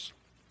miraculous.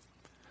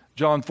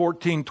 John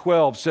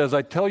 14:12 says,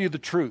 I tell you the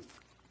truth.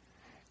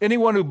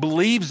 Anyone who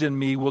believes in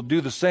me will do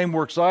the same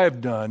works I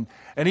have done,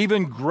 and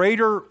even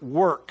greater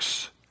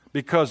works,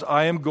 because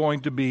I am going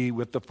to be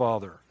with the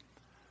Father.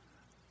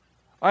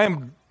 I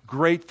am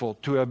grateful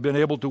to have been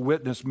able to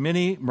witness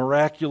many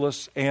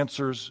miraculous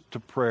answers to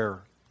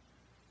prayer.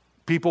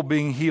 People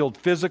being healed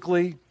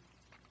physically,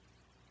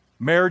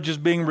 marriages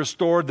being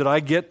restored that I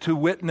get to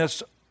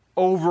witness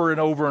over and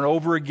over and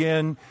over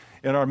again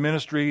in our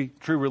ministry,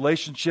 True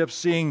Relationships,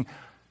 seeing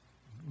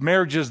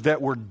marriages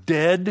that were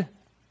dead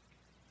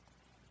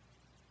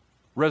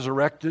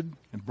resurrected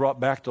and brought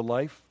back to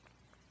life.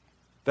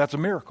 That's a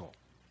miracle.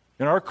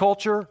 In our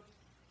culture,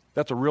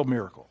 that's a real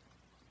miracle.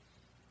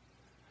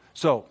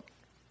 So,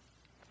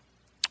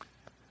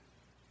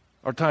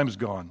 our time's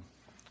gone,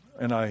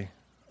 and I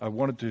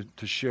wanted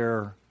to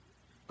share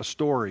a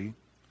story.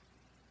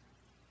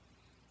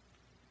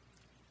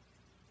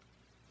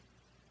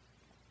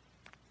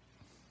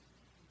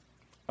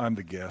 I'm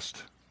the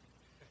guest.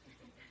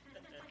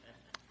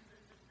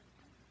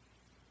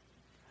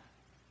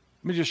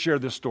 Let me just share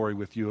this story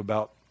with you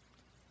about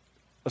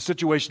a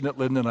situation that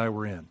Linda and I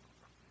were in.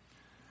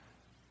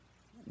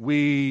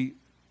 We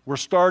were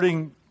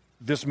starting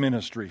this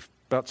ministry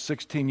about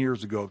 16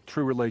 years ago,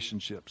 True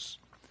Relationships.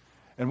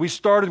 And we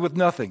started with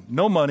nothing,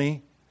 no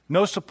money,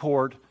 no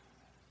support,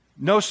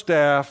 no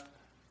staff,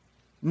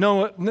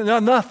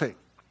 nothing.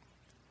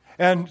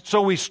 And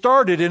so we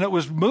started, and it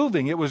was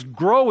moving, it was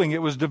growing,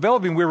 it was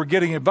developing. We were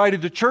getting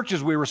invited to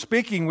churches, we were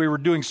speaking, we were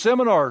doing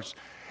seminars.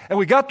 And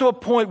we got to a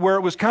point where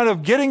it was kind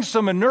of getting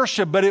some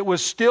inertia, but it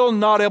was still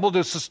not able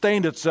to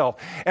sustain itself.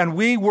 And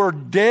we were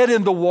dead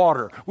in the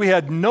water. We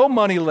had no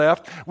money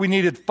left. We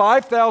needed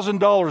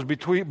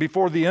 $5,000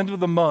 before the end of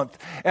the month.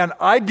 And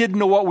I didn't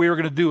know what we were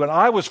going to do. And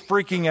I was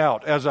freaking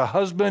out as a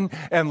husband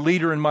and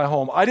leader in my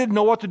home. I didn't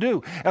know what to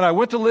do. And I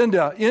went to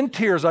Linda in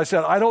tears. I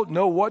said, I don't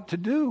know what to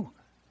do.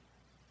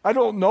 I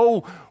don't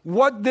know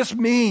what this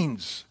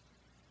means.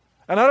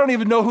 And I don't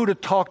even know who to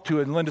talk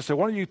to. And Linda said,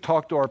 why don't you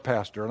talk to our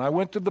pastor? And I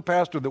went to the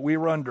pastor that we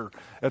were under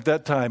at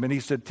that time. And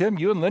he said, Tim,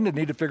 you and Linda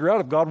need to figure out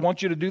if God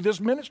wants you to do this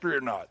ministry or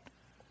not.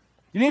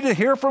 You need to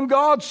hear from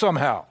God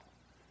somehow.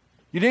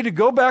 You need to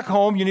go back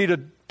home. You need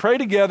to pray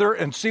together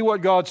and see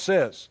what God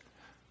says.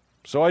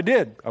 So I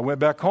did. I went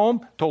back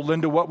home, told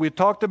Linda what we had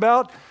talked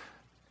about.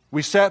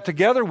 We sat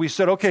together. We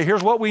said, okay,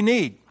 here's what we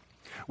need.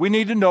 We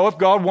need to know if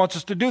God wants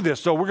us to do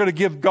this. So we're going to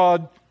give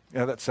God...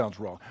 Yeah, that sounds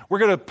wrong. We're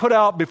going to put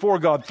out before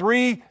God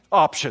 3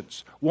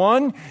 options.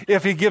 1,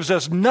 if He gives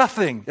us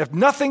nothing, if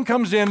nothing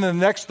comes in the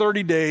next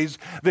 30 days,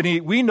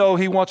 then we know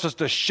He wants us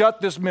to shut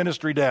this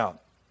ministry down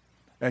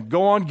and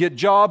go on, get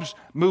jobs,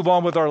 move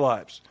on with our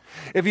lives.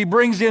 If He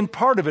brings in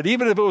part of it,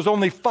 even if it was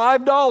only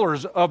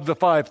 $5 of the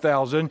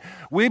 $5,000,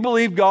 we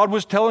believe God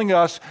was telling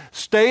us,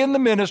 stay in the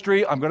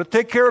ministry, I'm going to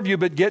take care of you,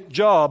 but get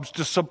jobs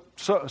to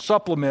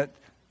supplement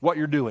what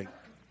you're doing.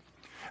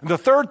 And the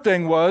third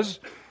thing was,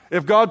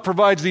 if God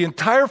provides the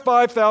entire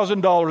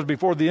 $5,000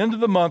 before the end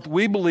of the month,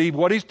 we believe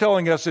what He's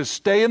telling us is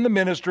stay in the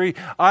ministry.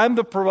 I'm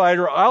the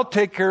provider. I'll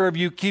take care of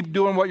you. Keep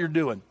doing what you're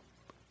doing.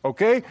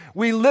 Okay?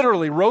 We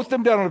literally wrote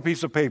them down on a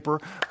piece of paper,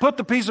 put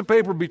the piece of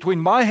paper between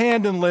my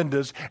hand and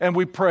Linda's, and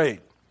we prayed.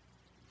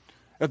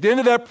 At the end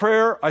of that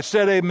prayer, I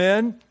said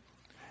amen.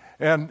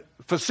 And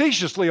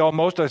facetiously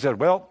almost, I said,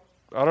 well,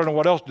 I don't know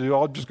what else to do.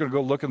 I'm just going to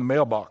go look in the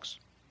mailbox.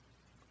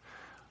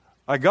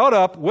 I got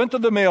up, went to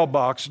the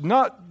mailbox,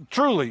 not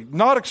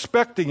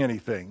expecting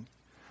anything.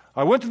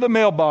 I went to the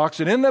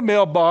mailbox, and in the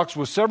mailbox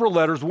was several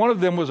letters. One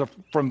of them was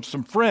from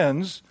some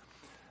friends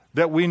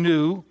that we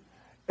knew,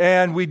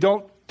 and we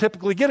don't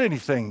typically get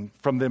anything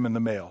from them in the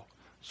mail.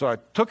 So I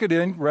took it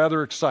in,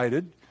 rather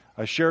excited.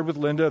 I shared with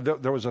Linda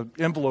that there was an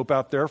envelope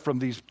out there from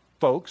these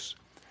folks.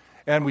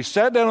 And we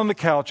sat down on the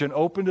couch and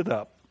opened it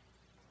up.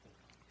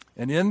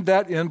 And in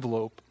that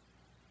envelope,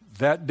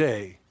 that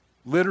day,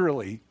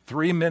 literally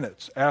 3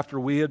 minutes after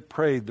we had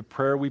prayed the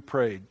prayer we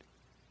prayed,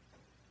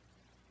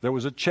 there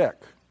was a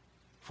check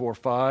for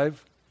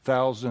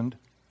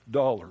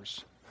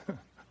 $5,000.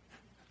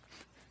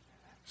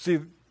 See,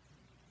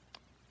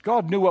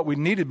 God knew what we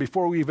needed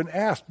before we even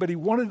asked, but he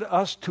wanted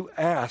us to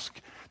ask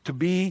to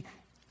be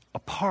a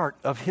part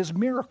of his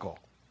miracle,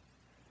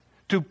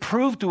 to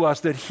prove to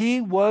us that he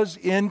was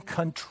in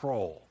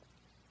control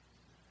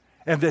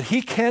and that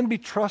he can be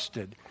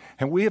trusted.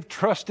 And we have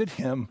trusted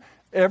him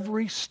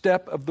every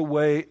step of the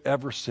way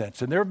ever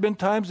since. And there have been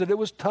times that it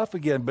was tough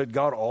again, but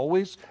God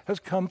always has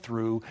come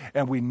through,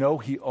 and we know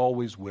he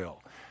always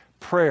will.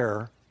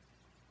 Prayer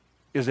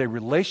is a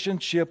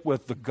relationship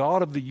with the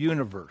God of the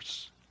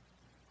universe,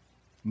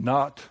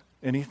 not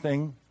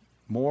anything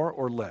more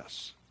or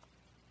less.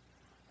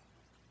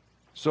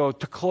 So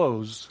to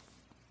close,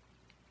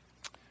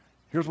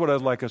 here's what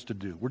I'd like us to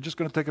do. We're just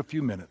going to take a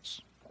few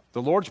minutes.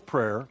 The Lord's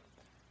Prayer,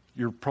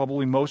 you're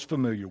probably most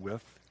familiar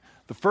with.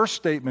 The first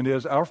statement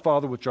is, Our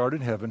Father which art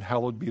in heaven,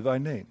 hallowed be thy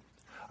name.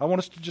 I want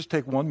us to just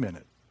take 1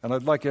 minute, and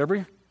I'd like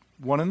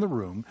everyone in the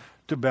room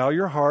to bow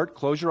your heart,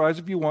 close your eyes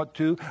if you want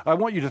to. I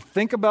want you to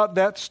think about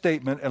that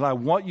statement, and I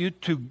want you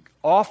to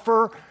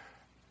offer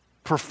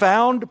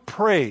profound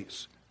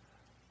praise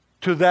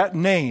to that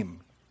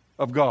name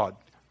of God.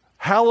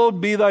 Hallowed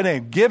be thy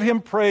name. Give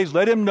him praise.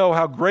 Let him know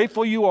how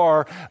grateful you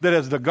are that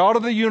as the God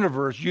of the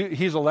universe,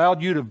 he's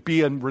allowed you to be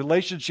in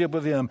relationship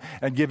with him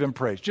and give him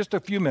praise. Just a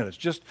few minutes.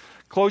 Just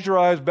close your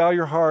eyes, bow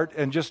your heart,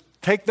 and just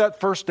take that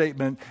first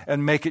statement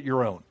and make it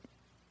your own.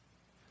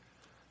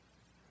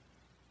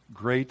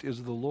 Great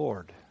is the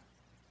Lord,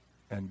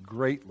 and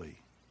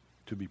greatly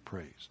to be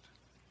praised.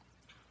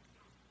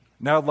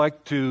 Now I'd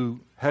like to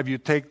have you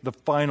take the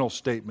final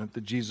statement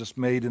that Jesus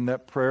made in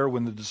that prayer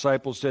when the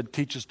disciples said,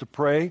 teach us to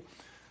pray.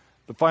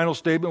 The final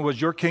statement was,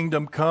 your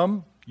kingdom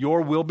come,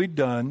 your will be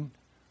done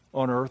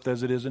on earth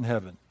as it is in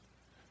heaven.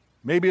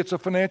 Maybe it's a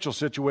financial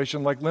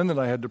situation like Linda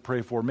and I had to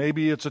pray for.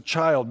 Maybe it's a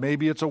child.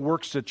 Maybe it's a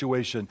work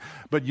situation.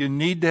 But you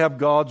need to have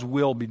God's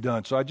will be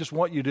done. So I just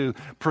want you to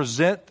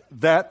present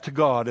that to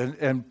God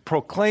and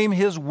proclaim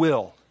his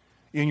will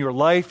in your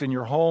life, in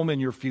your home,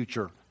 in your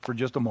future for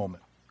just a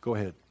moment. Go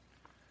ahead.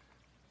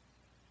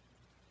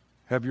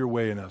 Have your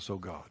way in us, O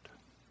God.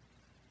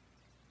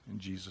 In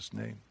Jesus'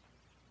 name.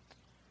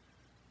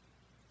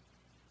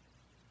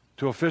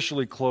 To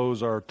officially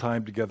close our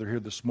time together here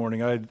this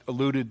morning, I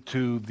alluded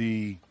to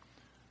the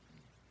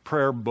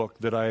prayer book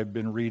that I had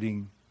been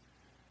reading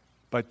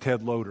by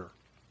Ted Loder.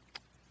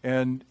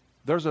 And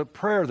there's a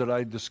prayer that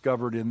I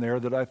discovered in there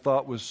that I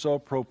thought was so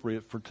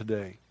appropriate for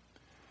today.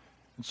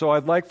 And so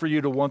I'd like for you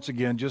to once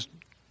again just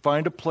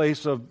find a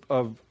place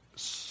of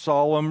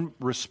solemn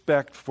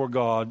respect for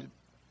God,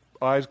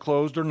 eyes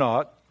closed or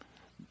not,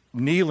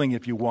 kneeling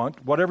if you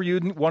want, whatever you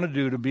want to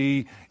do to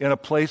be in a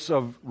place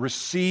of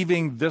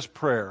receiving this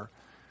prayer.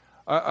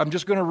 I'm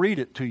just going to read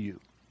it to you.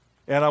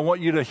 And I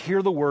want you to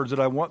hear the words,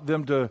 and I want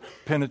them to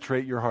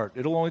penetrate your heart.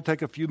 It'll only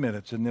take a few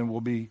minutes, and then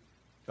we'll be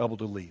able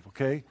to leave,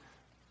 okay?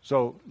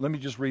 So let me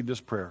just read this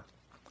prayer.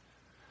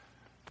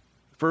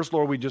 First,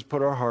 Lord, we just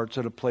put our hearts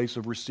at a place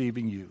of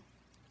receiving you.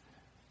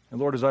 And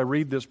Lord, as I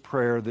read this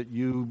prayer that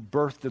you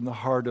birthed in the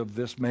heart of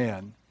this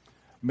man,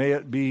 may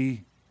it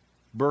be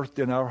birthed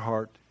in our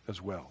heart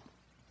as well.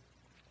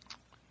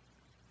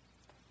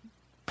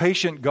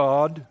 Patient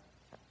God,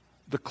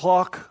 the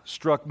clock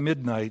struck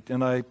midnight,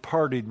 and I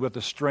partied with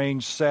a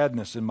strange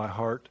sadness in my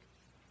heart,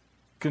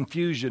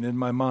 confusion in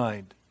my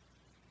mind.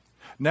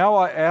 Now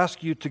I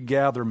ask you to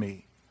gather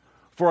me,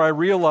 for I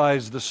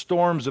realize the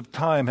storms of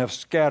time have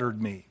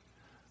scattered me.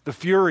 The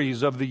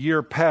furies of the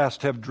year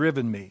past have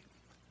driven me.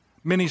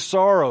 Many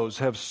sorrows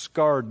have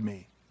scarred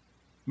me.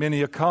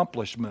 Many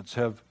accomplishments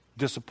have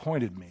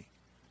disappointed me.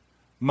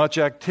 Much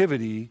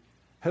activity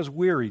has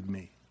wearied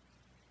me,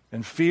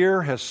 and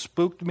fear has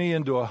spooked me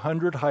into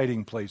 100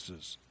 hiding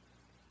places,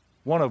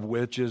 one of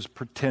which is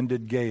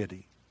pretended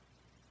gaiety.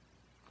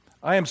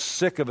 I am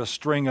sick of a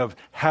string of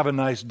have a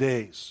nice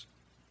days.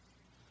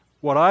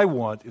 What I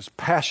want is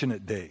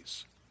passionate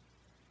days,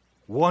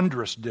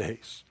 wondrous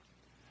days,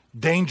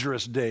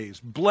 dangerous days,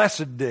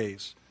 blessed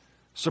days,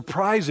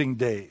 surprising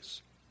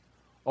days.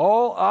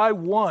 All I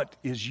want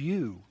is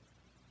you.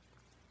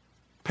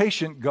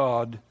 Patient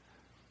God,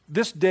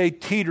 this day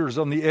teeters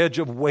on the edge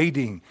of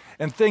waiting,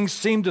 and things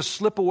seem to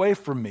slip away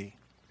from me,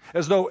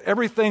 as though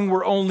everything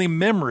were only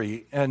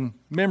memory, and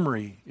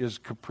memory is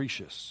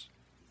capricious.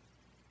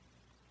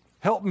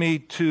 Help me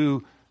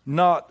to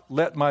not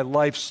let my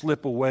life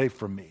slip away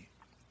from me.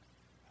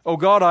 Oh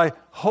God, I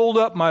hold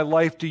up my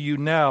life to you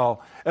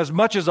now as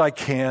much as I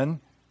can,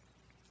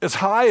 as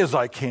high as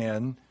I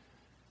can,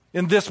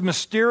 in this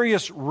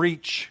mysterious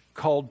reach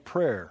called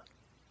prayer.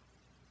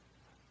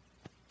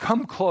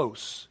 Come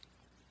close,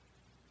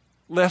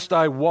 lest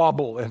I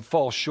wobble and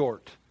fall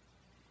short.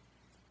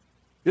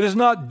 It is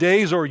not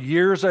days or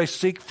years I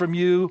seek from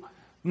you,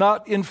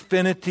 not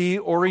infinity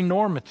or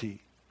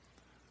enormity,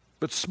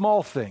 but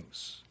small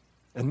things,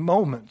 and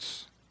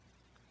moments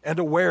and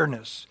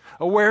awareness.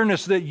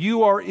 Awareness that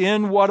you are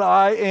in what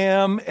I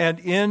am and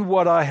in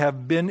what I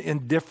have been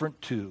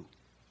indifferent to.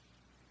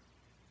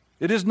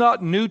 It is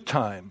not new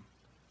time,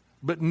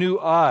 but new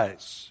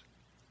eyes,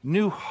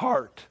 new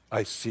heart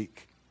I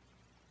seek,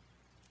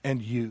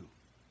 and you.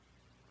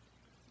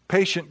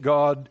 Patient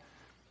God,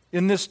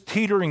 in this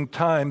teetering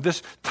time,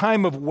 this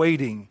time of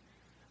waiting,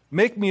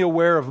 make me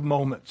aware of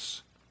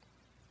moments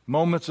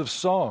of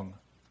song,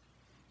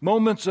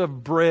 moments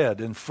of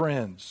bread and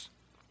friends,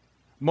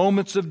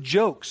 moments of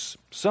jokes,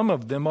 some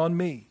of them on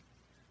me,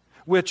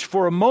 which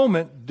for a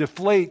moment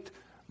deflate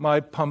my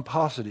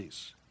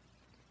pomposities,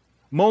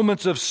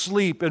 moments of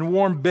sleep and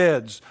warm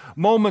beds,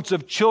 moments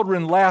of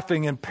children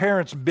laughing and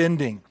parents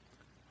bending,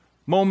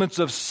 moments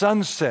of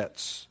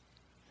sunsets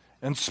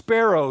and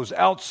sparrows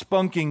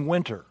outspunking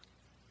winter,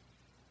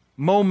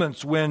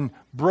 moments when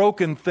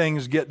broken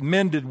things get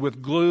mended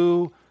with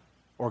glue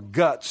or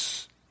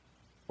guts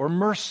or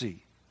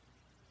mercy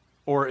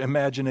or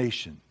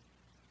imagination.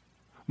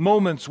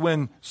 Moments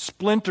when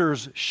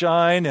splinters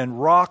shine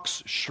and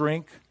rocks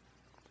shrink.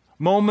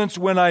 Moments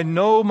when I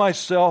know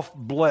myself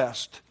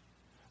blessed,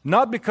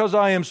 not because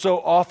I am so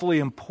awfully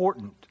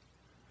important,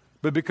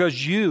 but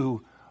because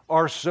you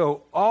are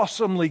so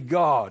awesomely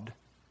God.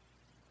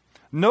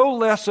 No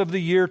less of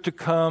the year to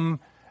come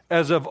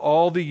as of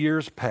all the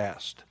years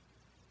past.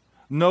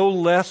 No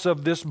less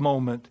of this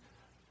moment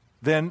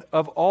than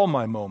of all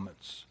my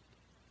moments.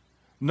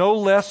 No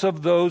less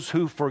of those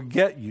who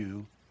forget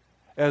you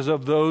as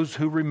of those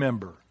who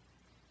remember,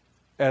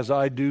 as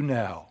I do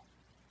now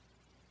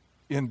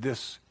in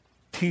this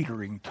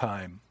teetering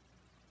time.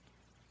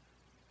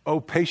 O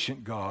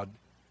patient God,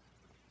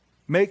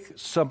 make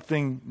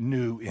something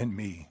new in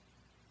me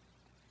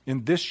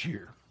in this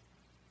year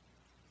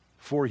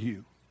for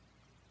you.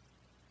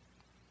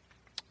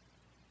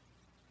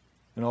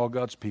 And all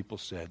God's people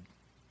said,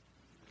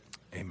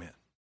 amen.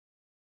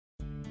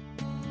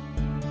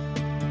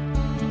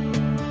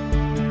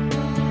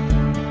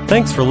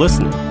 Thanks for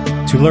listening.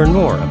 To learn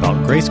more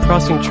about Grace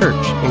Crossing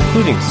Church,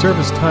 including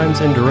service times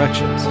and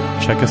directions,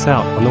 check us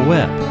out on the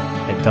web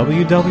at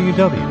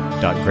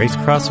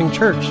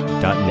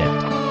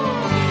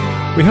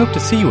www.gracecrossingchurch.net. We hope to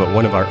see you at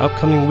one of our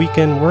upcoming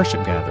weekend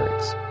worship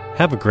gatherings.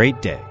 Have a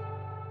great day.